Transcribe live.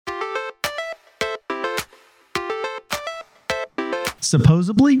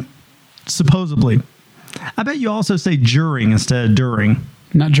Supposedly. I bet you also say during instead of during.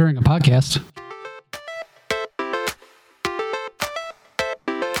 Not during a podcast.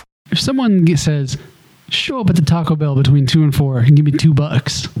 If someone says, show up at the Taco Bell between 2 and 4 and give me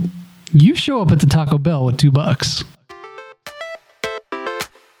 $2, you show up at the Taco Bell with $2.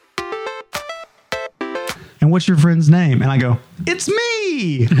 And what's your friend's name? And I go, it's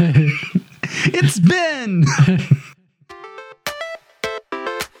me. It's Ben.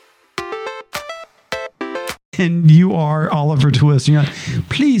 And you are Oliver Twist. And you're like,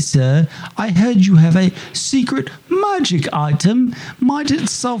 please, sir, I heard you have a secret magic item. Might it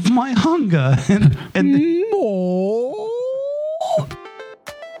solve my hunger? And More.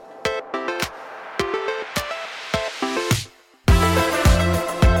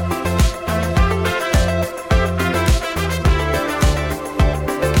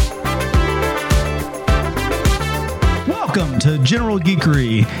 welcome to General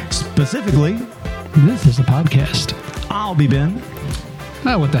Geekery. Specifically, this is a podcast. I'll be Ben.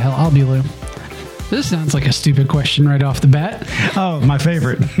 Oh, what the hell? I'll be Lou. This sounds like a stupid question right off the bat. Oh, my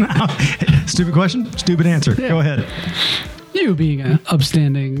favorite. Stupid question, stupid answer. Yeah. Go ahead. You being an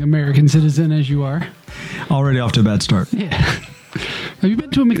upstanding American citizen as you are. Already off to a bad start. Yeah. Have you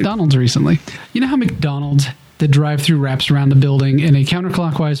been to a McDonald's recently? You know how McDonald's, the drive-thru wraps around the building in a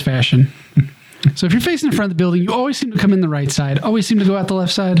counterclockwise fashion? So if you're facing in front of the building, you always seem to come in the right side, always seem to go out the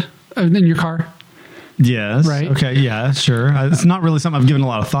left side in your car. Yes. Right. Okay. Yeah, sure. It's not really something I've given a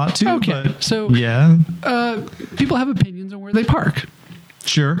lot of thought to. Okay. But So yeah, people have opinions on where they park.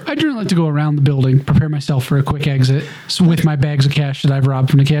 sure. I generally like to go around the building, prepare myself for a quick exit with my bags of cash that I've robbed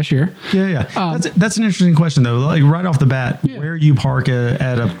from the cashier. Yeah. That's an interesting question though. Like right off the bat, Yeah. where you park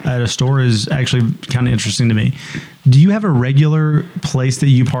at a store is actually kind of interesting to me. Do you have a regular place that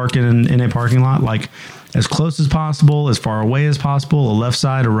you park in a parking lot, like as close as possible, as far away as possible, a left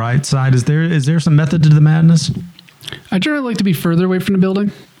side, a right side? Is there some method to the madness? I generally like to be further away from the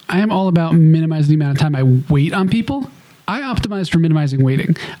building. I am all about minimizing the amount of time I wait on people. I optimize for minimizing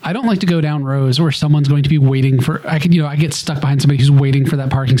waiting. I don't like to go down rows where someone's going to be waiting for. I get stuck behind somebody who's waiting for that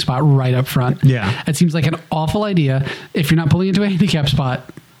parking spot right up front. Yeah. It seems like an awful idea. If you're not pulling into a handicap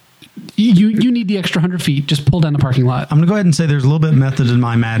spot, you need the extra 100 feet. Just pull down the parking lot. I'm going to go ahead and say there's a little bit of method in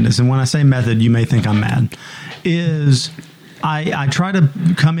my madness. And when I say method, you may think I'm mad. I try to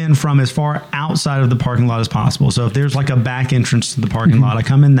come in from as far outside of the parking lot as possible. So if there's like a back entrance to the parking lot, I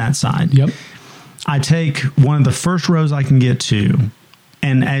come in that side. Yep. I take one of the first rows I can get to.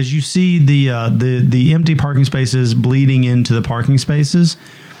 And as you see the empty parking spaces bleeding into the parking spaces,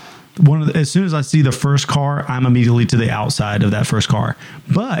 as soon as I see the first car, I'm immediately to the outside of that first car.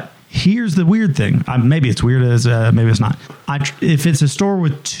 But here's the weird thing. Maybe it's weird, maybe it's not. If it's a store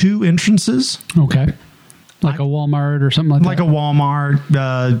with two entrances, Okay. Like a Walmart or something like that. like a Walmart,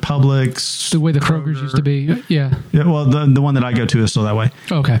 Publix, The way the Kroger's used to be. Yeah. Yeah, well, the one that I go to is still that way.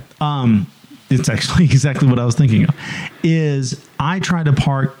 Okay. It's actually exactly what I was thinking of. Is I try to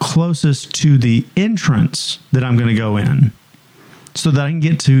park closest to the entrance that I'm going to go in, so that I can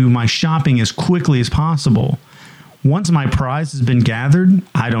get to my shopping as quickly as possible. Once my prize has been gathered,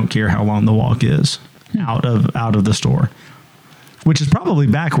 I don't care how long the walk is out of the store. Which is probably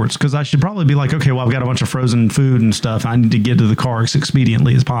backwards, because I should probably be like, okay, well, I've got a bunch of frozen food and stuff. I need to get to the car as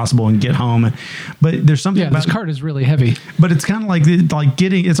expediently as possible and get home. But there's something Yeah, about this cart is really heavy. But it's kind of like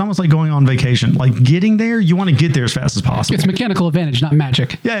getting. It's almost like going on vacation. Like getting there, you want to get there as fast as possible. It's mechanical advantage, not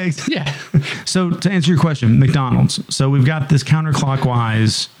magic. Yeah. Yeah. So to answer your question, McDonald's. So we've got this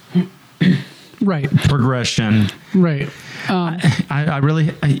counterclockwise Right. progression. Right. I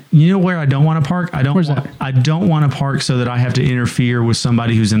really, you know where I don't want to park? Where's that? I don't want to park so that I have to interfere with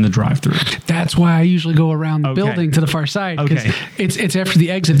somebody who's in the drive-thru. That's why I usually go around the Okay. building to the far side. Because Okay. it's after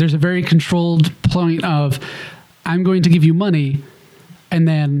the exit. There's a very controlled point of, I'm going to give you money, and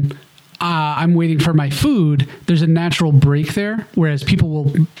then I'm waiting for my food. There's a natural break there, whereas people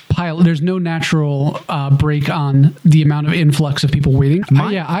will pile. There's no natural break on the amount of influx of people waiting.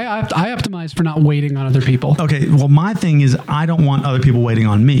 I optimize for not waiting on other people. Okay, well, my thing is I don't want other people waiting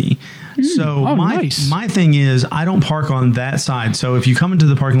on me. So nice. my thing is I don't park on that side. So if you come into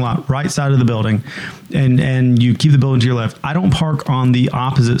the parking lot right side of the building and you keep the building to your left, I don't park on the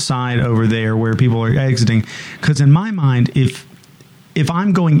opposite side over there where people are exiting. Because in my mind, if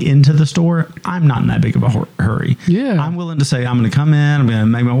I'm going into the store, I'm not in that big of a hurry. Yeah. I'm willing to say, I'm going to come in, I'm going to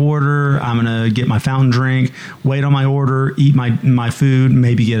make my order, I'm going to get my fountain drink, wait on my order, eat my food,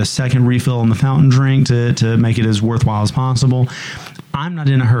 maybe get a second refill on the fountain drink to make it as worthwhile as possible. I'm not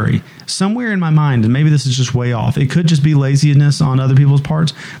in a hurry. Somewhere in my mind, and maybe this is just way off, it could just be laziness on other people's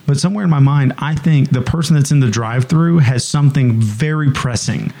parts, but somewhere in my mind, I think the person that's in the drive-thru has something very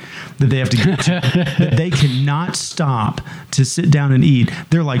pressing that they have to get to, that they cannot stop to sit down and eat.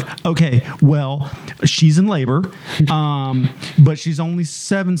 They're like, okay, well, she's in labor, but she's only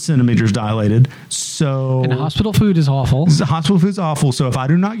 7 centimeters dilated, so... And hospital food is awful. Hospital food's awful, so if I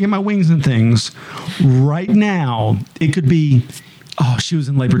do not get my wings and things right now, it could be... Oh, she was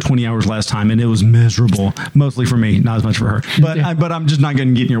in labor 20 hours last time, and it was miserable. Mostly for me, not as much for her. But Yeah. but I'm just not going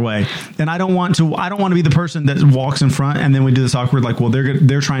to get in your way. And I don't want to be the person that walks in front, and then we do this awkward like, well,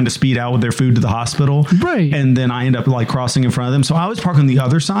 they're trying to speed out with their food to the hospital, Right. And then I end up like crossing in front of them. So I always park on the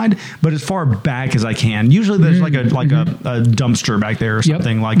other side, but as far back as I can. Usually there's like a dumpster back there or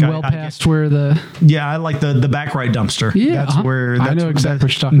something like well past where the I like the back right dumpster. Yeah, that's where I know exactly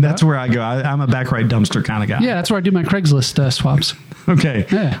what you're talking That's about. where I go. I'm a back right dumpster kind of guy. yeah, that's where I do my Craigslist swaps. Okay.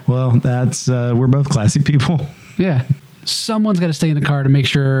 Yeah. Well, that's we're both classy people. Yeah, someone's got to stay in the car to make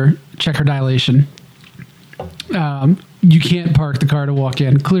sure check her dilation. You can't park the car to walk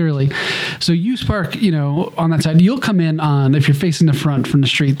in, clearly. So you park, on that side. You'll come in on, if you're facing the front from the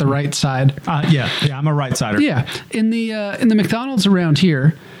street, the right side. Yeah, I'm a right sider. Yeah, in the McDonald's around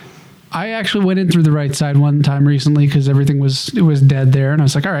here, I actually went in through the right side one time recently because everything was dead there, and I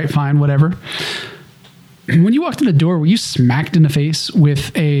was like, all right, fine, whatever. When you walked in the door, were you smacked in the face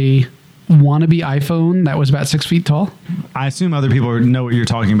with a wannabe iPhone that was about 6 feet tall? I assume other people know what you're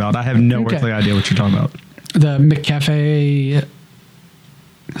talking about. I have no Okay. earthly idea what you're talking about. The McCafe.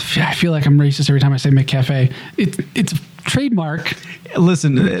 I feel like I'm racist every time I say McCafe. It's a trademark.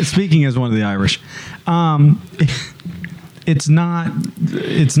 Listen, speaking as one of the Irish, it's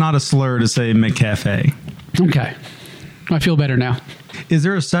not a slur to say McCafe. Okay, I feel better now. Is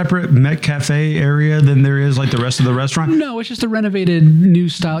there a separate McCafe area than there is like the rest of the restaurant? No, it's just a renovated new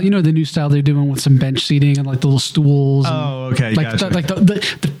style. You know the new style they're doing with some bench seating and like the little stools. And Oh, okay, like gotcha.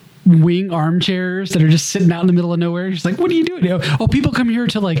 the wing armchairs that are just sitting out in the middle of nowhere. You're just like, what are you doing? Oh, people come here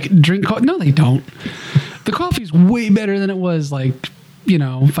to like drink coffee. No, they don't. The coffee's way better than it was like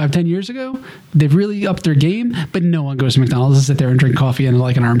 5-10 years ago. They've really upped their game, but no one goes to McDonald's to sit there and drink coffee in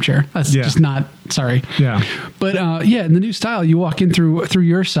like an armchair. That's just not, sorry. Yeah. But in the new style, you walk in through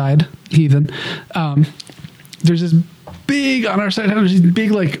your side, Heathen. There's this big, on our side, there's this big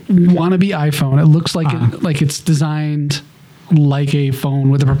like wannabe iPhone. It looks like like it's designed like a phone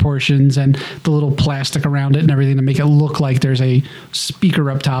with the proportions and the little plastic around it and everything to make it look like there's a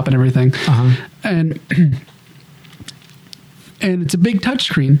speaker up top and everything. And it's a big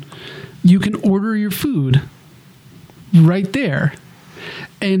touchscreen. You can order your food right there.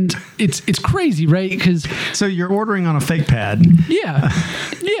 And it's crazy, right? Because So you're ordering on a fake pad. yeah,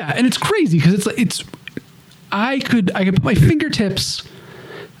 and it's crazy because it's I could put my fingertips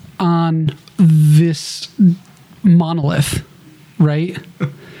on this monolith, right?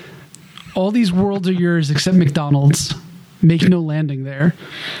 All these worlds are yours except McDonald's. Make no landing there.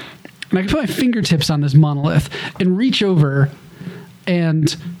 And I can put my fingertips on this monolith and reach over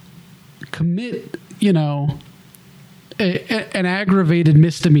and commit, an aggravated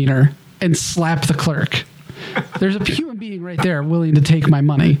misdemeanor and slap the clerk. There's a human being right there willing to take my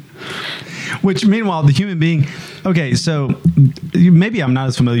money. Which, meanwhile, the human being... Okay, so maybe I'm not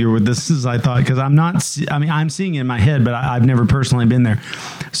as familiar with this as I thought, because I'm seeing it in my head, but I've never personally been there.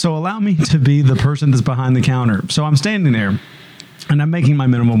 So allow me to be the person that's behind the counter. So I'm standing there, and I'm making my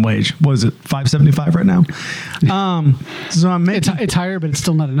minimum wage. What is it, $5.75 right now? So I'm making... It's higher, but it's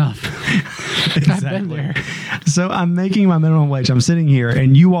still not enough. Exactly. I've been there. So I'm making my minimum wage. I'm sitting here,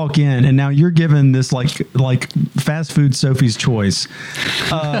 and you walk in, and now you're given this like fast food Sophie's choice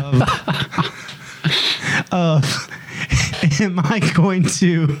of am I going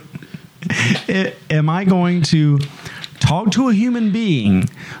to talk to a human being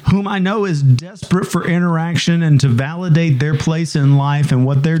whom I know is desperate for interaction and to validate their place in life and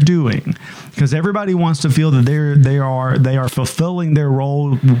what they're doing, because everybody wants to feel that they are fulfilling their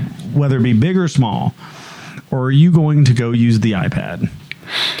role, whether it be big or small? Or are you going to go use the iPad?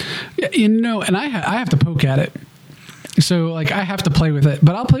 Yeah, and I have to poke at it. So like I have to play with it,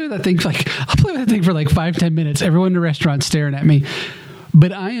 but I'll play with that thing for like 5-10 minutes. Everyone in the restaurant staring at me,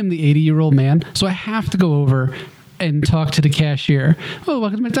 but I am the 80-year-old man, so I have to go over and talk to the cashier. Oh,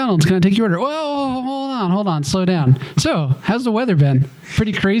 welcome to McDonald's. Can I take your order? Whoa, hold on, slow down. So, how's the weather been?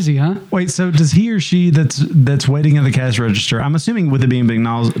 Pretty crazy, huh? Wait, so does he or she that's waiting at the cash register? I'm assuming with it being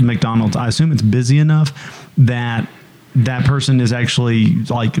McDonald's, I assume it's busy enough that person is actually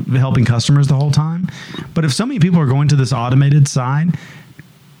like helping customers the whole time. But if so many people are going to this automated side,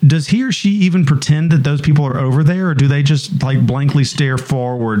 does he or she even pretend that those people are over there, or do they just like blankly stare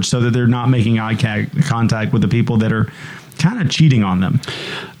forward so that they're not making eye contact with the people that are kind of cheating on them?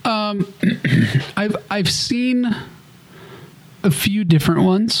 I've seen a few different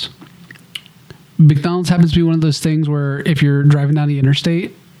ones. McDonald's happens to be one of those things where if you're driving down the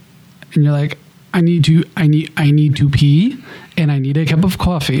interstate and you're like, I need to pee and I need a cup of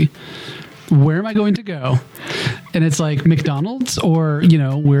coffee, where am I going to go? And it's like McDonald's, or,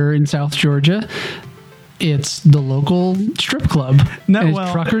 we're in South Georgia. It's the local strip club. No,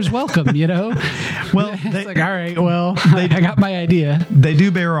 truckers welcome, Well, it's like, all right, well, I got my idea. They do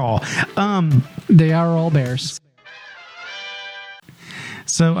bear all. They are all bears.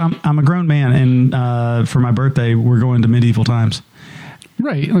 So I'm a grown man, and for my birthday, we're going to Medieval Times.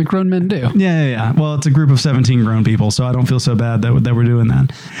 Right, like grown men do. Yeah. Well, it's a group of 17 grown people, so I don't feel so bad that we're doing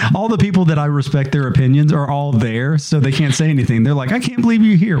that. All the people that I respect their opinions are all there, so they can't say anything. They're like, I can't believe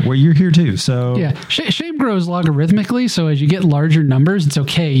you're here. Well, you're here too. So yeah, shame grows logarithmically. So as you get larger numbers, it's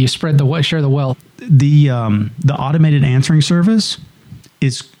okay. You share the wealth. The automated answering service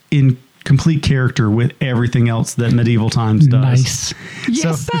is in complete character with everything else that Medieval Times does. Nice.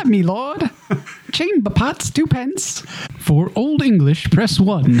 Yes, sir, me lord. Chamber pots, 2 pence. For Old English, press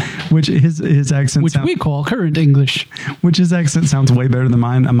 1. Which his accent, which we call current English. Which his accent sounds way better than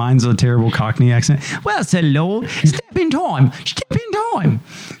mine. Mine's a terrible Cockney accent. Well, hello, step in time.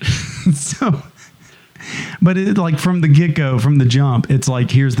 So, but it, like from the get-go, from the jump, it's like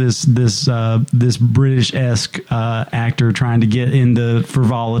here's this British-esque actor trying to get in the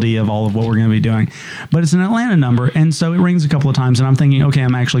frivolity of all of what we're going to be doing. But it's an Atlanta number, and so it rings a couple of times, and I'm thinking, okay,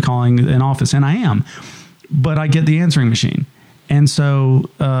 I'm actually calling an office, and I am. But I get the answering machine, and so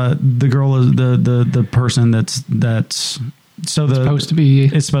the girl is the person that's so the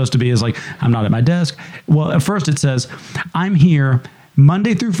it's supposed to be is like, I'm not at my desk. Well, at first it says, I'm here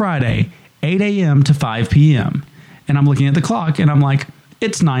Monday through Friday, 8 a.m. to 5 p.m. And I'm looking at the clock and I'm like,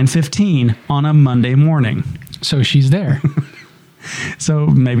 it's 9:15 on a Monday morning. So she's there. So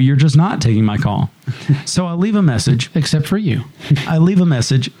maybe you're just not taking my call. So I leave a message. Except for you. I leave a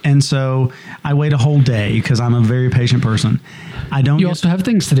message. And so I wait a whole day because I'm a very patient person. You also have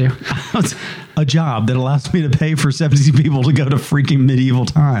things to do. A job that allows me to pay for 70 people to go to freaking Medieval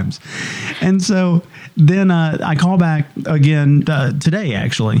Times. And so then I call back again today,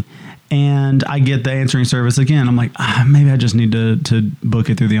 actually. And I get the answering service again. I'm like, maybe I just need to book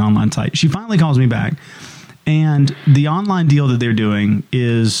it through the online site. She finally calls me back. And the online deal that they're doing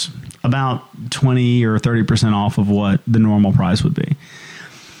is about 20 or 30% off of what the normal price would be.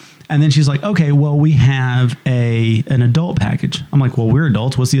 And then she's like, okay, well, we have an adult package. I'm like, well, we're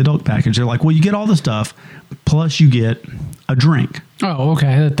adults. What's the adult package? They're like, well, you get all the stuff, plus you get a drink. Oh,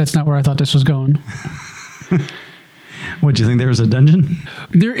 okay. That's not where I thought this was going. What, do you think there was a dungeon?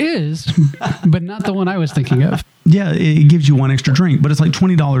 There is, but not the one I was thinking of. Yeah, it gives you one extra drink, but it's like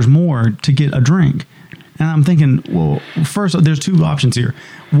 $20 more to get a drink. And I'm thinking, well, first, there's 2 options here.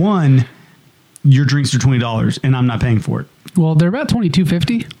 One, your drinks are $20 and I'm not paying for it. Well, they're about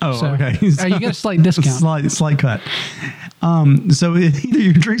 $22.50. Oh, so, okay. So, you get a slight discount. Slight cut. So either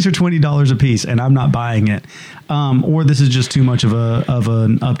your drinks are $20 a piece and I'm not buying it, or this is just too much of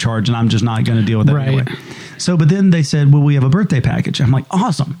an upcharge and I'm just not going to deal with that anyway. So, but then they said, well, we have a birthday package. I'm like,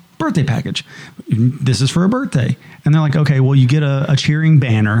 awesome, birthday package. This is for a birthday. And they're like, okay, well, you get a cheering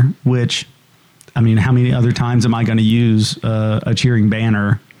banner, which, I mean, how many other times am I going to use a cheering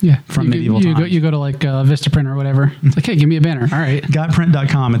banner? Yeah, from Medieval Times. You go to like Vistaprint or whatever. It's like, hey, give me a banner. All right.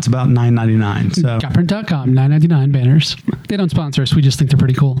 Gotprint.com. It's about $9.99. So Gotprint.com, $9.99 banners. They don't sponsor us. We just think they're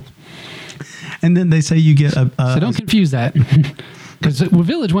pretty cool. And then they say you get a... so don't confuse that. Because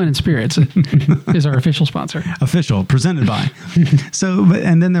Village Wine and Spirits is our official sponsor. Official, presented by. So,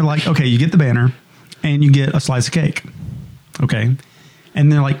 and then they're like, okay, you get the banner and you get a slice of cake. Okay.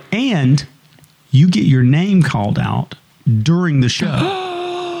 And they're like, and you get your name called out during the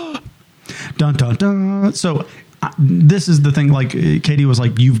show. Dun, dun, dun. So this is the thing, like Katie was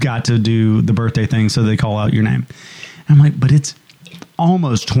like, you've got to do the birthday thing. So they call out your name. And I'm like, but it's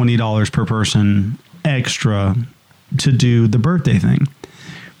almost $20 per person extra to do the birthday thing.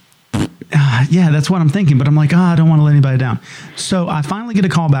 Yeah, that's what I'm thinking. But I'm like, I don't want to let anybody down. So I finally get a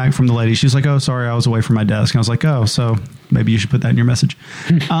call back from the lady. She's like, oh, sorry, I was away from my desk. And I was like, oh, so maybe you should put that in your message.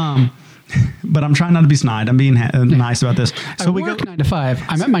 but I'm trying not to be snide. I'm being nice about this. So I work 9 to 5.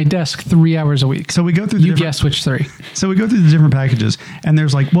 I'm at my desk 3 hours a week. So we go through the you guess which 3. So we go through the different packages, and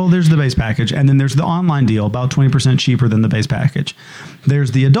there's like, well, there's the base package, and then there's the online deal, about 20% cheaper than the base package.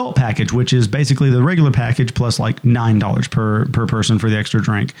 There's the adult package, which is basically the regular package plus like $9 per person for the extra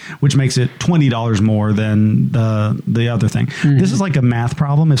drink, which makes it $20 more than the other thing. Mm-hmm. This is like a math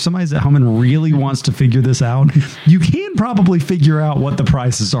problem. If somebody's at home and really wants to figure this out, you can probably figure out what the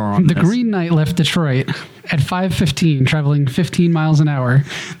prices are on the this. Green Knight left Detroit at 5:15, traveling 15 miles an hour.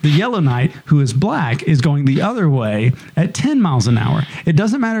 The Yellow Knight, who is black, is going the other way at 10 miles an hour. It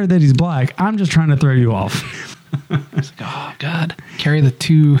doesn't matter that he's black. I'm just trying to throw you off. It's like, oh, God. Carry the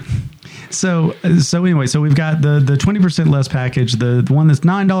 2. So anyway, so we've got the 20% less package, the one that's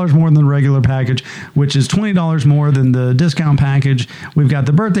 $9 more than the regular package, which is $20 more than the discount package. We've got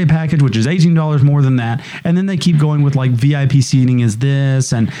the birthday package, which is $18 more than that. And then they keep going with like VIP seating is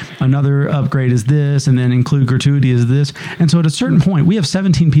this, and another upgrade is this, and then include gratuity is this. And so at a certain point, we have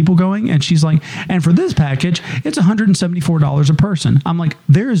 17 people going, and she's like, and for this package, it's $174 a person. I'm like,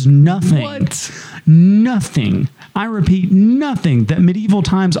 there is nothing, nothing. I repeat, nothing that Medieval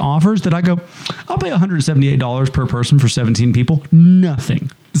Times offers that I go, I'll pay $178 per person for 17 people. Nothing.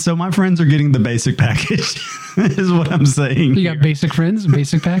 So my friends are getting the basic package, is what I'm saying. You got basic friends,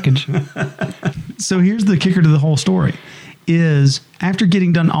 basic package. So here's the kicker to the whole story. Is after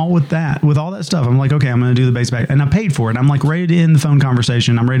getting done all with all that stuff, I'm like, okay, I'm going to do the basic package. And I paid for it. I'm like ready to end the phone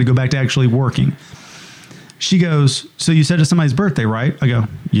conversation. I'm ready to go back to actually working. She goes, so you said it's somebody's birthday, right? I go,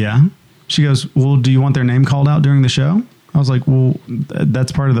 yeah. She goes, well, do you want their name called out during the show? I was like, well,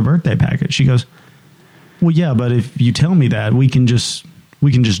 that's part of the birthday package. She goes, well, yeah, but if you tell me that, we can just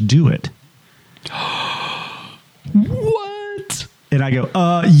do it. What? And I go,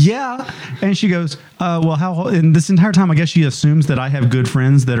 yeah. And she goes, well, how? And this entire time, I guess she assumes that I have good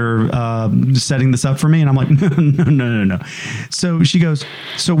friends that are setting this up for me. And I'm like, no. So she goes,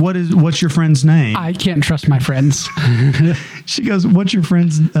 so what's your friend's name? I can't trust my friends. She goes, what's your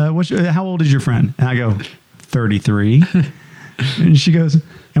friend's? How old is your friend? And I go, 33. And she goes,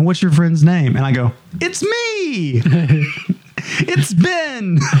 and what's your friend's name? And I go, it's me. It's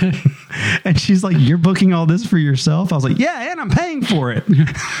Ben. And she's like, you're booking all this for yourself? I was like, yeah, and I'm paying for it.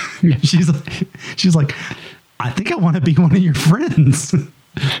 She's like, I think I want to be one of your friends.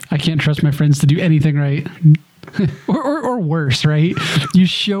 I can't trust my friends to do anything right. or worse, right? You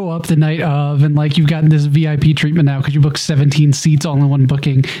show up the night of and like you've gotten this VIP treatment now because you booked 17 seats all in one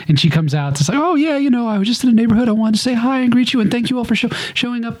booking, and she comes out. It's like, oh yeah, I was just in the neighborhood. I wanted to say hi and greet you and thank you all for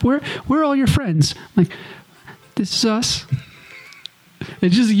showing up. Where are all your friends? I'm like, this is us.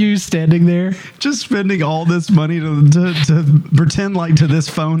 It's just you standing there, just spending all this money to pretend like to this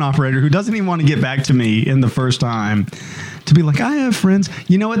phone operator who doesn't even want to get back to me in the first time. To be like, I have friends.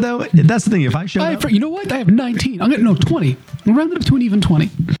 You know what, though? That's the thing. If I show up... You know what? I have 19. I'm going to 20. I'll round it up to an even 20.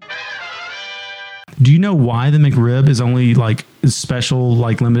 Do you know why the McRib is only like special,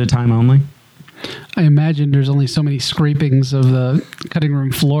 like limited time only? I imagine there's only so many scrapings of the cutting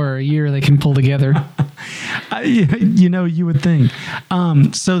room floor a year they can pull together. You would think.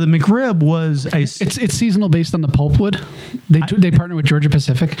 So the McRib was it's seasonal based on the pulpwood. They partner with Georgia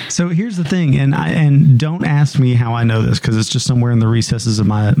Pacific. So here's the thing, and don't ask me how I know this because it's just somewhere in the recesses of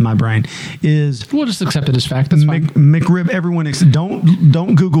my brain. We'll just accept it as fact. That's fine. McRib. Everyone,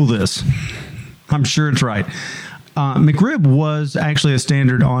 don't Google this. I'm sure it's right. McRib was actually a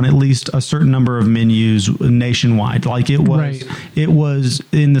standard on at least a certain number of menus nationwide. Like it was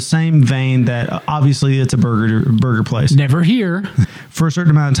in the same vein that obviously it's a burger place. Never here. For a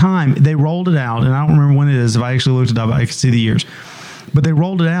certain amount of time, they rolled it out, and I don't remember when it is. If I actually looked it up, I could see the years. But they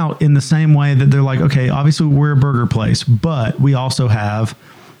rolled it out in the same way that they're like, okay, obviously we're a burger place, but we also have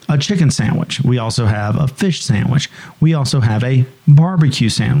a chicken sandwich. We also have a fish sandwich. We also have a barbecue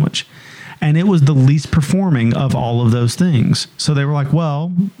sandwich. And it was the least performing of all of those things. So they were like,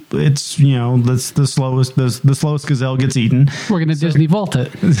 well, it's, that's the slowest gazelle gets eaten. We're going to Disney vault it.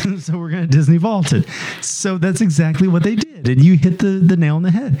 So we're going to Disney vault it. So that's exactly what they did. And you hit the nail on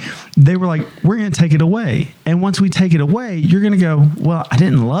the head. They were like, we're going to take it away. And once we take it away, you're going to go, well, I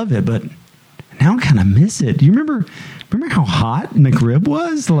didn't love it, but now I kind of miss it. Do you remember how hot McRib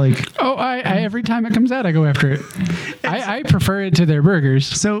was? Like, I every time it comes out, I go after it. I prefer it to their burgers.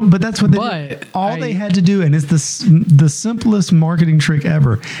 So, but that's what they did. They had to do, and it's the simplest marketing trick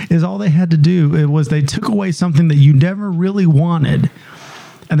ever, is all they had to do was they took away something that you never really wanted,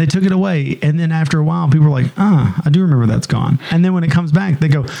 And they took it away. And then after a while, people were like, I do remember that's gone. And then when it comes back, they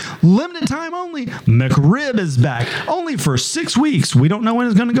go, limited time only. McRib is back. Only for 6 weeks. We don't know when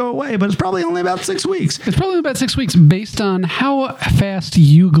it's going to go away, but it's probably only about 6 weeks. It's probably about 6 weeks based on how fast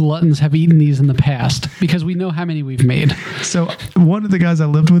you gluttons have eaten these in the past, because we know how many we've made. So one of the guys I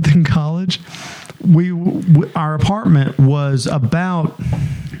lived with in college, our apartment was about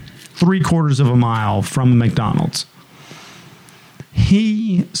 3/4 of a mile from a McDonald's.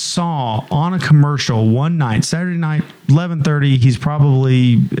 He saw on a commercial one night, Saturday night, 11:30. He's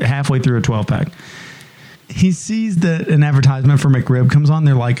probably halfway through a 12-pack. He sees that an advertisement for McRib comes on.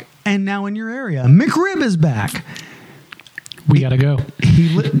 They're like, and now in your area, McRib is back. We got to go.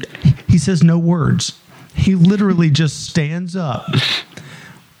 He says no words. He literally just stands up,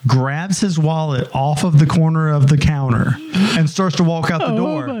 grabs his wallet off of the corner of the counter, and starts to walk out the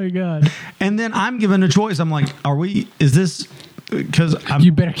door. Oh, my God. And then I'm given a choice. I'm like, is this... Because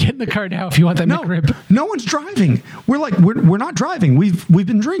you better get in the car now if you want that McRib. No one's driving. We're not driving. We've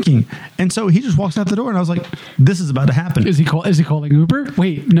been drinking, and so he just walks out the door, and I was like, "This is about to happen." Is he calling Uber?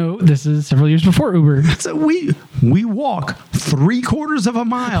 Wait, no. This is several years before Uber. So we walk 3/4 of a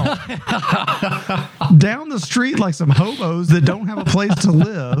mile down the street like some hobos that don't have a place to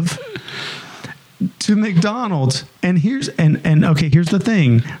live to McDonald's, and here's the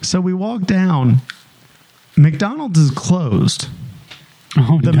thing. So we walk down. McDonald's is closed.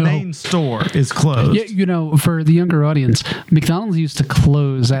 Oh, the no. main store is closed. Yeah, for the younger audience, McDonald's used to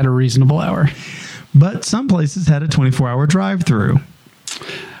close at a reasonable hour. But some places had a 24-hour drive-through.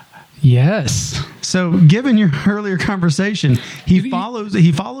 Yes. So, given your earlier conversation, he follows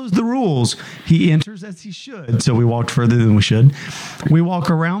the rules. He enters as he should. So we walked further than we should. We walk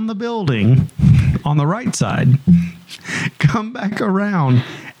around the building on the right side, come back around,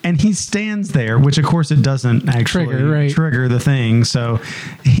 and he stands there, which of course it doesn't actually trigger the thing. So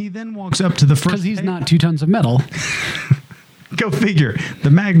he then walks up to the first... Because he's not 2 tons of metal. Go figure. The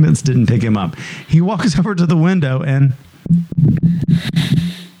magnets didn't pick him up. He walks over to the window and...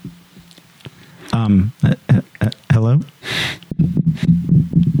 hello?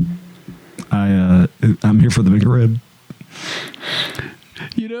 I'm here for the McRib.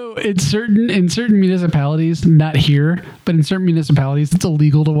 In certain municipalities, not here, but in certain municipalities, it's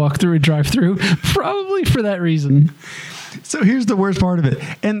illegal to walk through a drive-through, probably for that reason. So here's the worst part of it,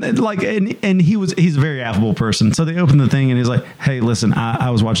 and he's a very affable person. So they open the thing, and he's like, "Hey, listen, I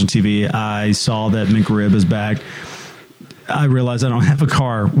was watching TV. I saw that McRib is back. I realized I don't have a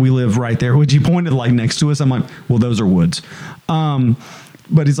car. We live right there," which he pointed like next to us. I'm like, "Well, those are woods."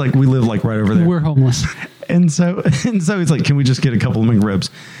 But he's like, "We live like right over there. We're homeless." And so he's like, "Can we just get a couple of McRibs?"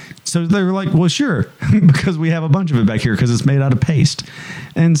 So they were like, "Well, sure," because we have a bunch of it back here because it's made out of paste.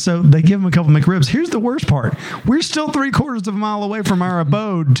 And so they give him a couple of McRibs. Here's the worst part. We're still 3/4 of a mile away from our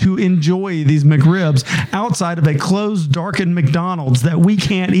abode to enjoy these McRibs outside of a closed, darkened McDonald's that we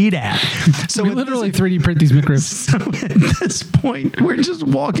can't eat at. So we literally 3D print these McRibs. So at this point, we're just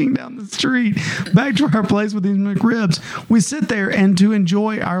walking down the street back to our place with these McRibs. We sit there, and to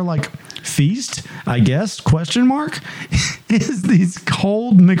enjoy our feast, I guess, question mark, is these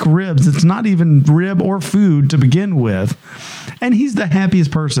cold McRibs. It's not even rib or food to begin with. And he's the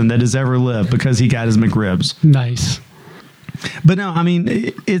happiest person that has ever lived because he got his McRibs. Nice. But no, I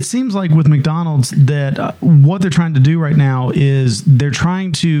mean, it seems like with McDonald's that what they're trying to do right now is they're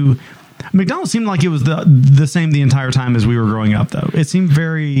trying to... McDonald's seemed like it was the same the entire time as we were growing up, though. It seemed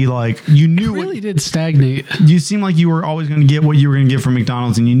very you knew... It really did stagnate. You seemed like you were always going to get what you were going to get from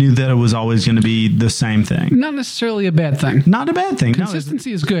McDonald's, and you knew that it was always going to be the same thing. Not necessarily a bad thing. Not a bad thing.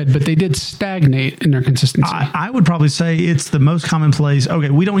 Consistency is good, but they did stagnate in their consistency. I would probably say it's the most commonplace.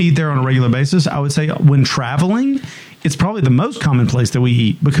 Okay, we don't eat there on a regular basis. I would say when traveling, it's probably the most common place that we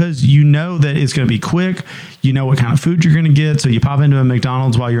eat because you know that it's going to be quick. You know what kind of food you're going to get. So you pop into a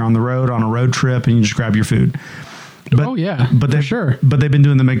McDonald's while you're on the road on a road trip and you just grab your food. For sure. But they've been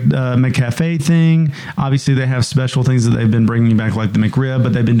doing the McCafe thing. Obviously, they have special things that they've been bringing back like the McRib,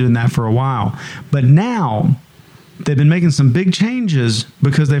 but they've been doing that for a while. But now they've been making some big changes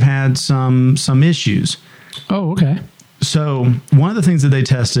because they've had some issues. Oh, okay. So one of the things that they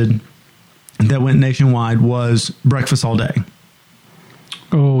tested that went nationwide was breakfast all day.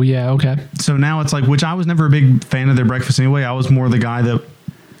 Oh, yeah, okay. So now it's which I was never a big fan of their breakfast anyway. I was more the guy that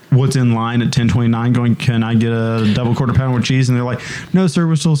was in line at 10:29 going, "Can I get a double quarter pounder with cheese?" And they're like, "No, sir,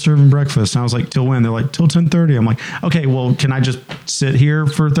 we're still serving breakfast." And I was like, "Till when?" They're like, "Till 10:30. I'm like, "Okay, well, can I just sit here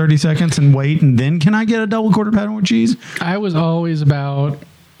for 30 seconds and wait, and then can I get a double quarter pounder with cheese?" I was always about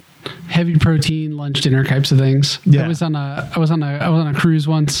heavy protein lunch dinner types of things. Yeah. I was on a cruise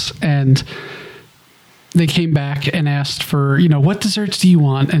once, and they came back and asked for, what desserts do you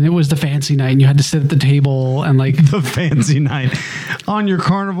want? And it was the fancy night, and you had to sit at the table and like The fancy night on your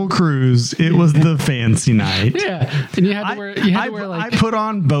Carnival cruise. It was the fancy night. yeah, and you had to wear I put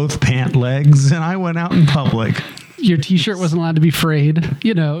on both pant legs and I went out in public. your t-shirt wasn't allowed to be frayed.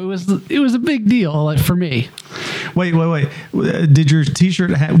 It was a big deal like, for me. Wait. Did your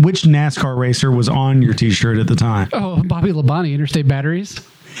t-shirt which NASCAR racer was on your t-shirt at the time? Oh, Bobby Labonte, Interstate Batteries.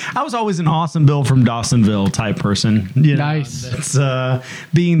 I was always an Awesome Bill from Dawsonville type person. Nice. That's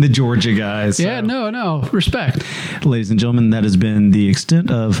being the Georgia guys. So. Yeah, no, respect. Ladies and gentlemen, that has been the extent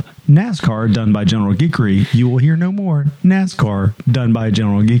of NASCAR done by General Geekery. You will hear no more NASCAR done by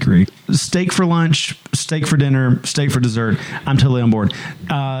General Geekery. Steak for lunch, steak for dinner, steak for dessert. I'm totally on board.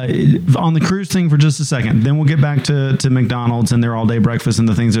 On the cruise thing for just a second, then we'll get back to McDonald's and their all-day breakfast and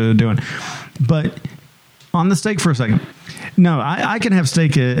the things that they're doing. But on the steak for a second. No, I can have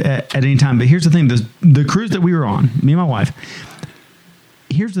steak at any time. But here's the thing. The cruise that we were on, me and my wife,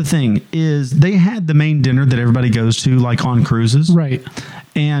 here's the thing, is they had the main dinner that everybody goes to, like on cruises. Right.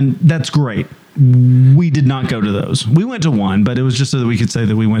 And that's great. We did not go to those. We went to one, but it was just so that we could say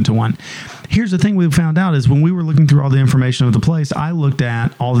that we went to one. Here's the thing we found out is when we were looking through all the information of the place, I looked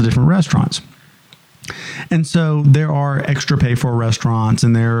at all the different restaurants. And so there are extra pay for restaurants,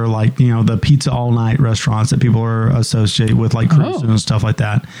 and there are like, the pizza all night restaurants that people are associated with, like cruises and stuff like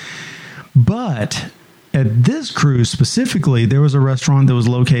that. But at this cruise specifically, there was a restaurant that was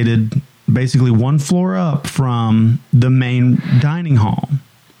located basically one floor up from the main dining hall.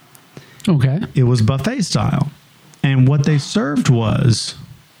 Okay. It was buffet style. And what they served was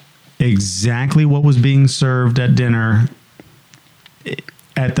exactly what was being served at dinner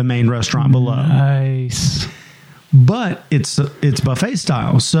at the main restaurant below. Nice. But it's buffet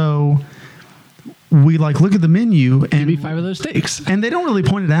style. So we look at the menu and Give me 5 of those steaks. And they don't really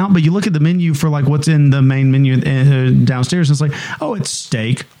point it out, but you look at the menu for what's in the main menu downstairs, and it's like, oh, it's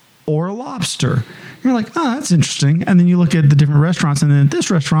steak or lobster. You're like, oh, that's interesting. And then you look at the different restaurants, and then at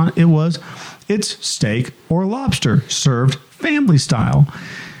this restaurant, it's steak or lobster served family style.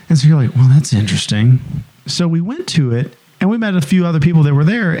 And so you're like, well, that's interesting. So we went to it. And we met a few other people that were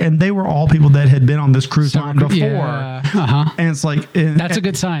there, and they were all people that had been on this cruise line before. Yeah. Uh-huh. And it's like... That's a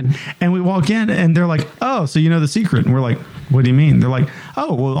good sign. And we walk in, and they're like, oh, so you know the secret. And we're like, what do you mean? They're like,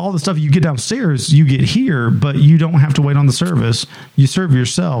 oh, well, all the stuff you get downstairs, you get here, but you don't have to wait on the service. You serve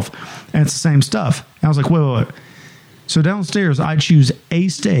yourself, and it's the same stuff. And I was like, wait. So downstairs, I choose a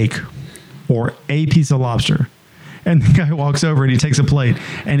steak or a piece of lobster. And the guy walks over, and he takes a plate,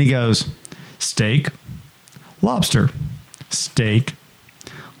 and he goes, steak, lobster. Steak,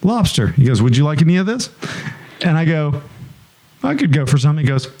 lobster. He goes, would you like any of this? And I go, I could go for some. He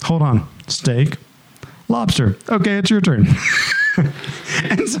goes, hold on. Steak, lobster. Okay, it's your turn.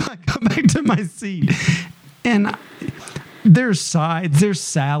 And so I go back to my seat, and there's sides, there's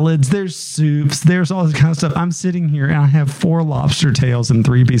salads, there's soups, there's all this kind of stuff. I'm sitting here, and I have 4 lobster tails and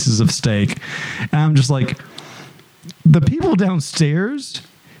 3 pieces of steak. And I'm just like, the people downstairs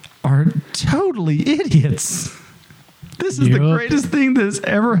are totally idiots. This is the greatest thing that's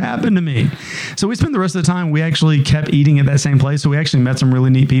ever happened to me. So we spent the rest of the time, we actually kept eating at that same place. So we actually met some really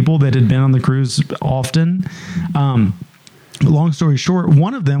neat people that had been on the cruise often. Long story short,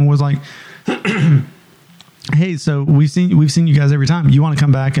 one of them was like, hey, so we've seen you guys every time. You want to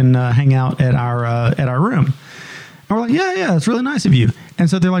come back and hang out at our room? And we're like, yeah, it's really nice of you. And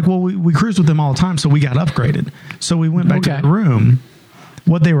so they're like, well, we cruise with them all the time, so we got upgraded. So we went back to the room.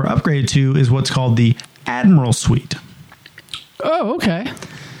 What they were upgraded to is what's called the Admiral Suite. Oh, okay.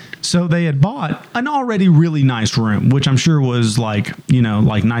 So they had bought an already really nice room, which I'm sure was like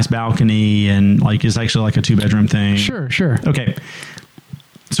nice balcony and it's actually like a 2-bedroom thing. Sure. Okay.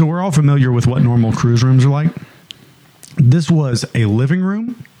 So we're all familiar with what normal cruise rooms are like. This was a living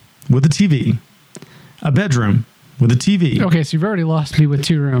room with a TV, a bedroom with a TV. Okay, so you've already lost me with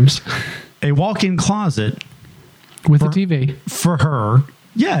 2 rooms. A walk-in closet with a TV. For her.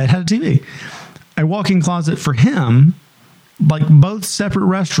 Yeah, it had a TV. A walk-in closet for him. Both separate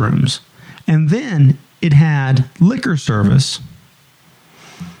restrooms. And then it had liquor service.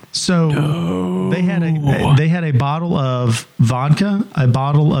 So they had a bottle of vodka, a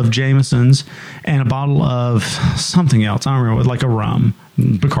bottle of Jameson's, and a bottle of something else. I don't remember, like a rum,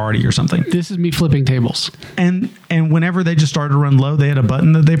 Bacardi or something. This is me flipping tables. And whenever they just started to run low, they had a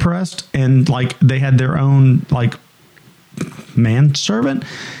button that they pressed, and they had their own manservant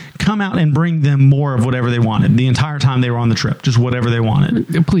come out and bring them more of whatever they wanted the entire time they were on the trip, just whatever they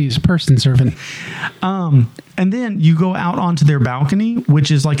wanted. Please, person serving. And then you go out onto their balcony,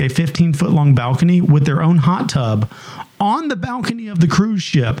 which is like a 15-foot long balcony with their own hot tub on the balcony of the cruise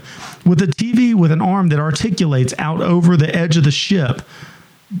ship with a TV with an arm that articulates out over the edge of the ship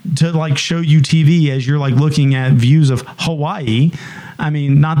to like show you TV as you're like looking at views of Hawaii. I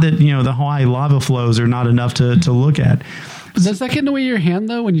mean, not that, the Hawaii lava flows are not enough to look at. Does that get in the way of your hand,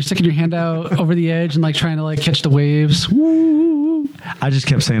 though, when you're sticking your hand out over the edge and like trying to like catch the waves? Woo. I just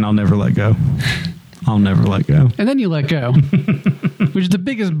kept saying, I'll never let go. I'll never let go. And then you let go, which is the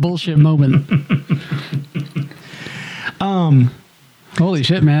biggest bullshit moment. Holy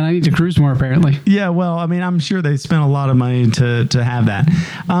shit, man. I need to cruise more, apparently. Yeah, well, I mean, I'm sure they spent a lot of money to have that.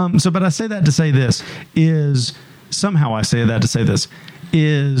 But I say that to say this is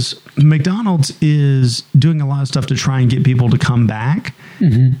McDonald's is doing a lot of stuff to try and get people to come back.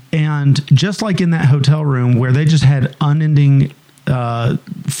 Mm-hmm. And just like in that hotel room where they just had unending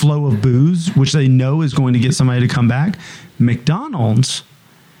flow of booze, which they know is going to get somebody to come back, McDonald's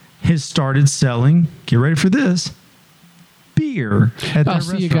has started selling, get ready for this, beer at their I'll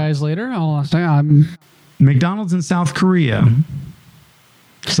see restaurant. you guys later. McDonald's in South Korea.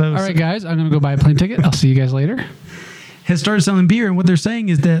 All right, guys, I'm going to go buy a plane ticket. I'll see you guys later. Has started selling beer, and what they're saying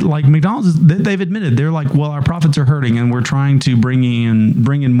is that like McDonald's, they've admitted they're like, well, our profits are hurting, and we're trying to bring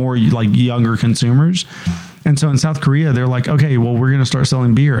in more like younger consumers. And so in South Korea, they're like, okay, well, we're going to start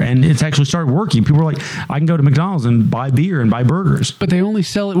selling beer, and it's actually started working. People are like, I can go to McDonald's and buy beer and buy burgers, but they only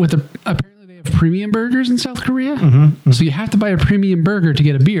sell it with apparently they have premium burgers in South Korea. Mm-hmm. So you have to buy a premium burger to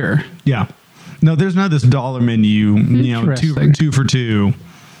get a beer. Yeah, no, there's not this dollar menu, two for two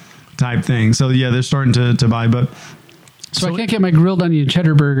type thing. So yeah, they're starting to buy, but. So I can't get my grilled onion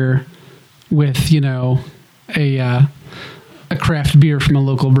cheddar burger with, a craft beer from a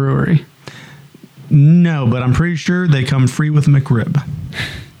local brewery. No, but I'm pretty sure they come free with McRib.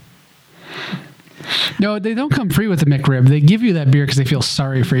 No, they don't come free with a McRib. They give you that beer because they feel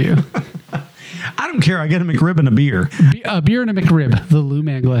sorry for you. I don't care. I get a McRib and a beer. A beer and a McRib. The Lou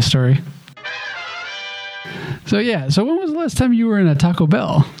Mangler story. So yeah. So when was the last time you were in a Taco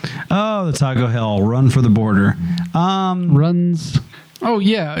Bell? Oh, the Taco Hell run for the border. Runs. Oh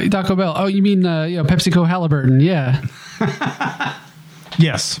yeah, Taco Bell. Oh, you mean PepsiCo Halliburton? Yeah.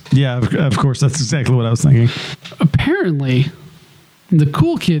 Yes. Yeah. Of course. That's exactly what I was thinking. Apparently, the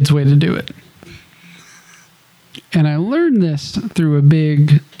cool kids' way to do it. And I learned this through a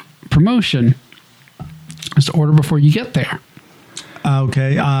big promotion. Is to order before you get there.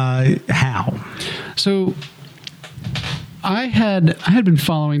 Okay. How? So I had been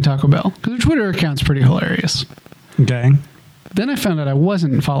following Taco Bell because their Twitter account's pretty hilarious. Okay. Then I found out I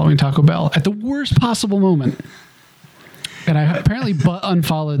wasn't following Taco Bell at the worst possible moment. And I apparently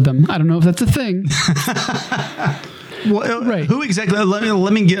unfollowed them. I don't know if that's a thing. Well, right. Who exactly?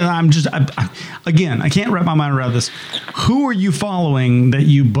 Let me get. Again, I can't wrap my mind around this. Who are you following that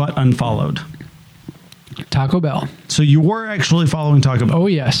you unfollowed? Taco Bell. So you were actually following Taco Bell? Oh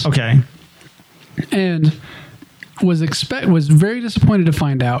yes. Okay. And was very disappointed to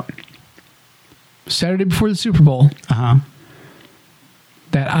find out Saturday before the Super Bowl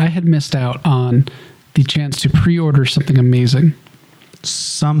that I had missed out on the chance to pre-order something amazing.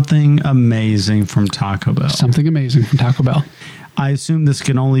 Something amazing from Taco Bell. Something amazing from Taco Bell. I assume this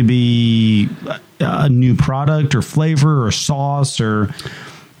can only be a new product or flavor or sauce or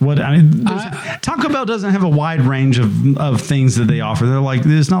what. I mean, Taco Bell doesn't have a wide range of things that they offer. They're like,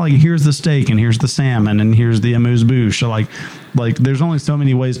 it's not like here's the steak and here's the salmon and here's the amuse-bouche. So like there's only so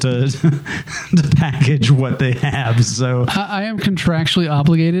many ways to to package what they have. So I am contractually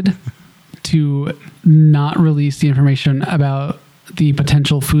obligated to not release the information about the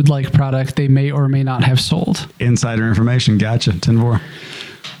potential food-like product they may or may not have sold. Insider information. Gotcha. 10-4.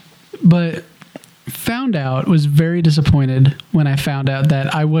 But was very disappointed when I found out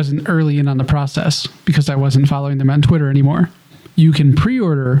that I wasn't early in on the process because I wasn't following them on Twitter anymore. You can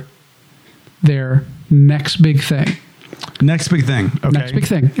pre-order their next big thing. Next big thing. Okay. Next big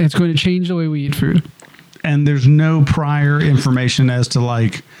thing. And it's going to change the way we eat food. And there's no prior information as to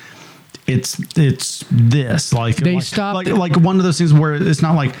like, it's this like they stopped like one of those things where it's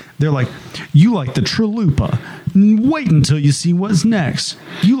not like they're like, you like the chalupa, wait until you see what's next.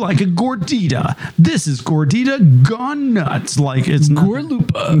 You like a gordita, this is gordita gone nuts. Like it's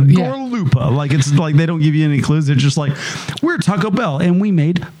Gorlupa. Like it's like they don't give you any clues. They're just like, we're Taco Bell and we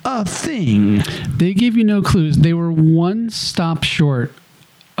made a thing. They give you no clues. They were one stop short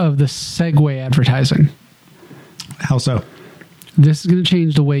of the Segway advertising. How so? this is going to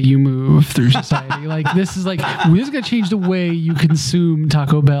change the way you move through society. This is going to change the way you consume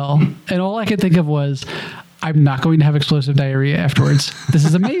Taco Bell. And all I could think of was, I'm not going to have explosive diarrhea afterwards. This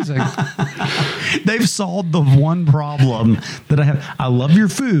is amazing. They've solved the one problem that I have. I love your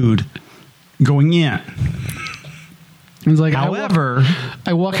food going in. It's like, however,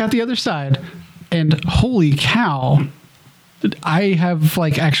 I walk out the other side and holy cow, I have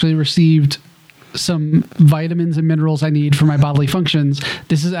actually received some vitamins and minerals I need for my bodily functions.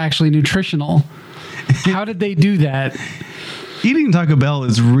 This is actually nutritional. How did they do that? Eating Taco Bell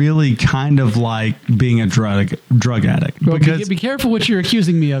is really kind of like being a drug addict. Well, be careful what you're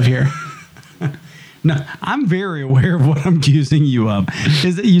accusing me of here. No, I'm very aware of what I'm accusing you of.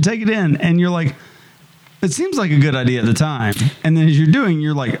 Is that you take it in and you're like, it seems like a good idea at the time. And then as you're doing,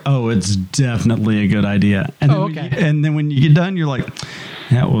 you're like, oh, it's definitely a good idea. And then when you get done, you're like,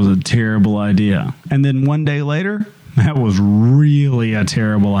 that was a terrible idea. And then one day later, that was really a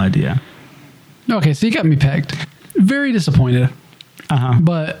terrible idea. Okay, so you got me pegged. Very disappointed.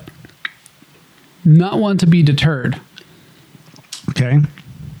 But not one to be deterred. Okay.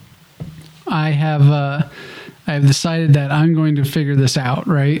 I have decided that I'm going to figure this out,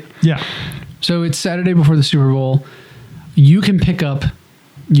 right? Yeah. So it's Saturday before the Super Bowl. You can pick up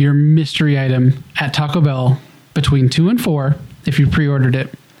your mystery item at Taco Bell between 2 and 4 if you pre-ordered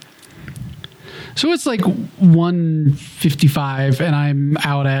it. So it's like $155 and I'm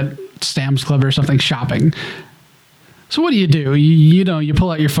out at Sam's Club or something shopping. So what do? You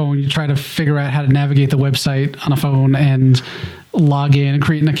pull out your phone, you try to figure out how to navigate the website on a phone and log in and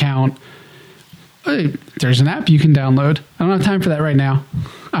create an account. Hey, there's an app you can download. I don't have time for that right now.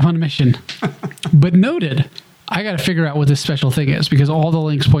 I'm on a mission. But noted, I got to figure out what this special thing is because all the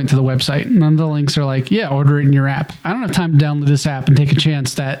links point to the website. None of the links are like, yeah, order it in your app. I don't have time to download this app and take a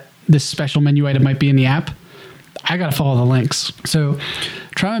chance that this special menu item might be in the app. I got to follow the links. So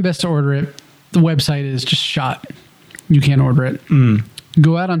try my best to order it. The website is just shot. You can't order it.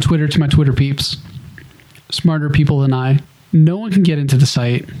 Go out on Twitter to my Twitter peeps. Smarter people than I. No one can get into the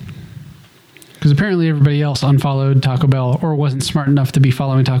site because apparently everybody else unfollowed Taco Bell or wasn't smart enough to be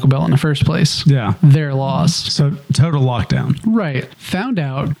following Taco Bell in the first place. Yeah. Their loss. So total lockdown. Right. Found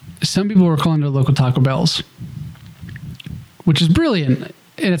out some people were calling their local Taco Bells, which is brilliant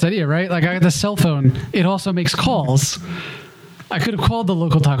in its idea, right? I got the cell phone. It also makes calls. I could have called the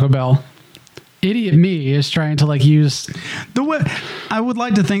local Taco Bell. Idiot me is trying to use the way. I would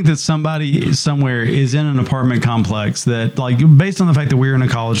like to think that somebody somewhere is in an apartment complex that based on the fact that we're in a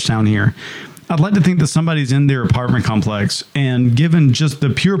college town here, I'd like to think that somebody's in their apartment complex and given just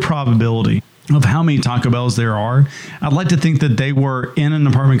the pure probability of how many Taco Bells there are, I'd like to think that they were in an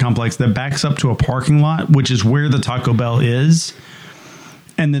apartment complex that backs up to a parking lot, which is where the Taco Bell is.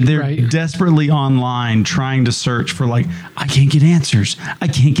 And that they're desperately online trying to search for I can't get answers. I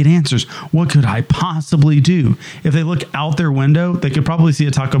can't get answers. What could I possibly do? If they look out their window, they could probably see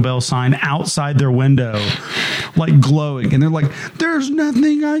a Taco Bell sign outside their window, glowing. And they're like, there's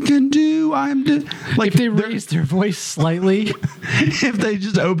nothing I can do. If they raise their voice slightly. If they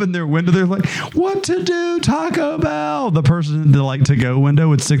just open their window, they're like, what to do, Taco Bell? The person in the to-go window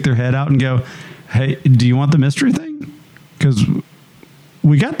would stick their head out and go, hey, do you want the mystery thing? Because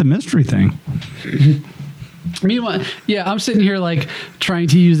we got the mystery thing. Meanwhile, I'm sitting here trying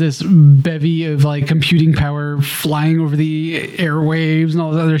to use this bevy of computing power flying over the airwaves and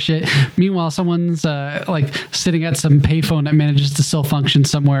all this other shit. Meanwhile, someone's sitting at some payphone that manages to still function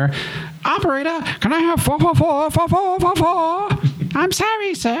somewhere. Operator, can I have 4444444? I'm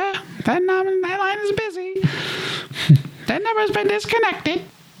sorry, sir. That line is busy. That number's been disconnected.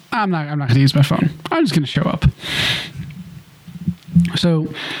 I'm not going to use my phone. I'm just going to show up.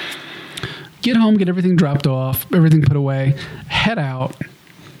 So get home, get everything dropped off, everything put away, head out,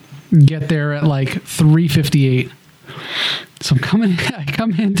 get there at 3:58. So I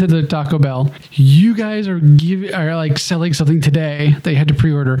come into the Taco Bell. You guys are selling something today that you had to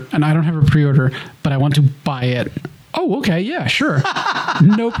pre-order, and I don't have a pre-order, but I want to buy it. Oh, okay, yeah, sure.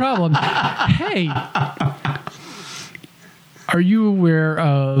 No problem. Hey, are you aware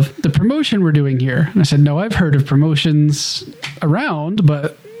of the promotion we're doing here? And I said, no, I've heard of promotions around,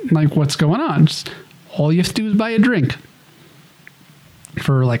 but what's going on? Just, all you have to do is buy a drink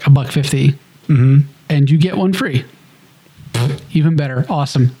for $1.50, and you get one free. Even better.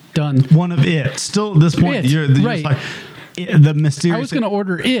 Awesome. Done. One of it. Still at this point, you're right. The mysterious. I was going to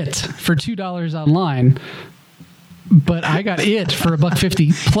order it for $2 online. but I got it for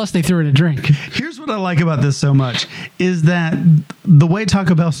 $1.50. Plus, they threw in a drink. Here's what I like about this so much is that the way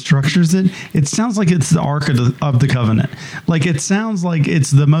Taco Bell structures it, it sounds like it's the Ark of the Covenant. Like it sounds like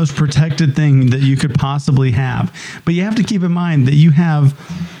it's the most protected thing that you could possibly have. But you have to keep in mind that you have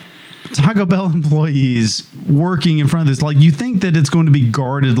Taco Bell employees working in front of this. Like you think that it's going to be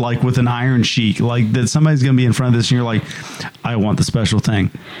guarded like with an iron sheet, like that somebody's going to be in front of this and you're like, I want the special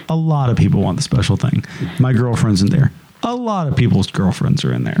thing. A lot of people want the special thing. My girlfriend's in there. A lot of people's girlfriends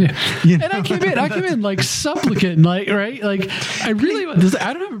are in there. Yeah. You know? And I came in like supplicant, like, right? Like I really want this.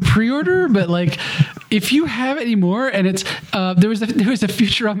 I don't have a pre-order, but like if you have any more, and it's there was a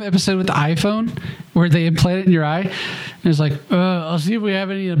Futurama episode with the iPhone where they implant it in your eye, and it's like I'll see if we have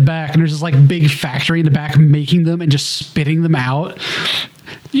any in the back, and there's this like big factory in the back making them and just spitting them out.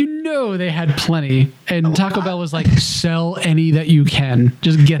 You know they had plenty, and Taco Bell was like, sell any that you can,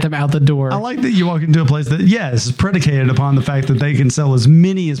 just get them out the door. I like that you walk into a place that is predicated upon the fact that they can sell as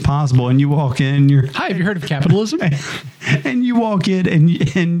many as possible, and you walk in and you're, hi, have you heard of capitalism? and you walk in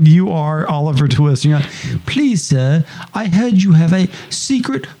and you are Oliver Twist, and you're like, please sir, I heard you have a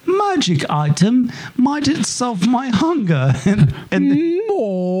secret magic item, might it solve my hunger?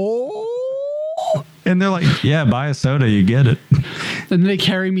 And they're like, yeah, buy a soda, you get it. Then they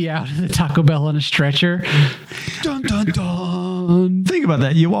carry me out of the Taco Bell on a stretcher. Dun, dun, dun. Think about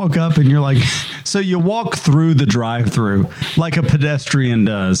that. You walk up and you're like, so you walk through the drive-thru like a pedestrian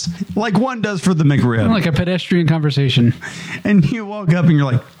does, like one does for the McRib. Like a pedestrian conversation. And you walk up and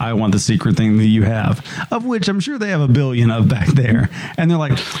you're like, I want the secret thing that you have, of which I'm sure they have a billion of back there. And they're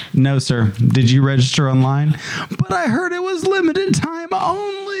like, no, sir. Did you register online? But I heard it was limited time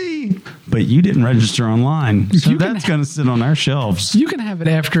only. But you didn't register online. So that's going to sit on our shelves. You can have it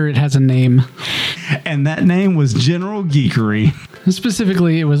after it has a name. And that name was General Geekery.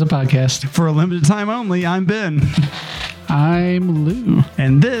 Specifically, it was a podcast. For a limited time only, I'm Ben. I'm Lou.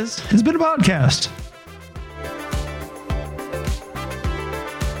 And this has been a podcast.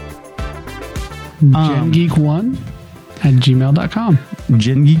 GenGeek1 at gmail.com.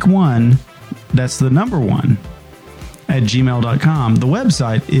 GenGeek1, that's the number 1. At gmail.com. The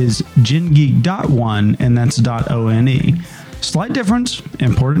website is gengeek.one, and that's .one. Slight difference,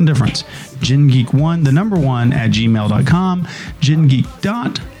 important difference. GenGeek1, the number 1 at gmail.com.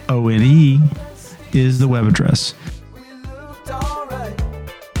 gengeek.one is the web address.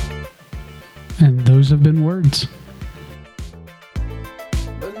 And those have been words.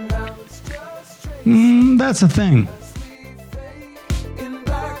 That's a thing.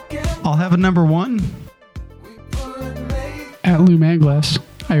 I'll have a number 1. At Lou Manglass.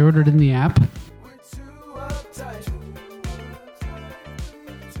 I ordered in the app.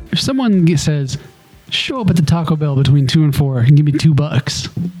 If someone says, show up at the Taco Bell between 2 and 4 and give me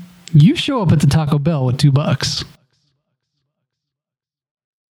 $2, you show up at the Taco Bell with $2.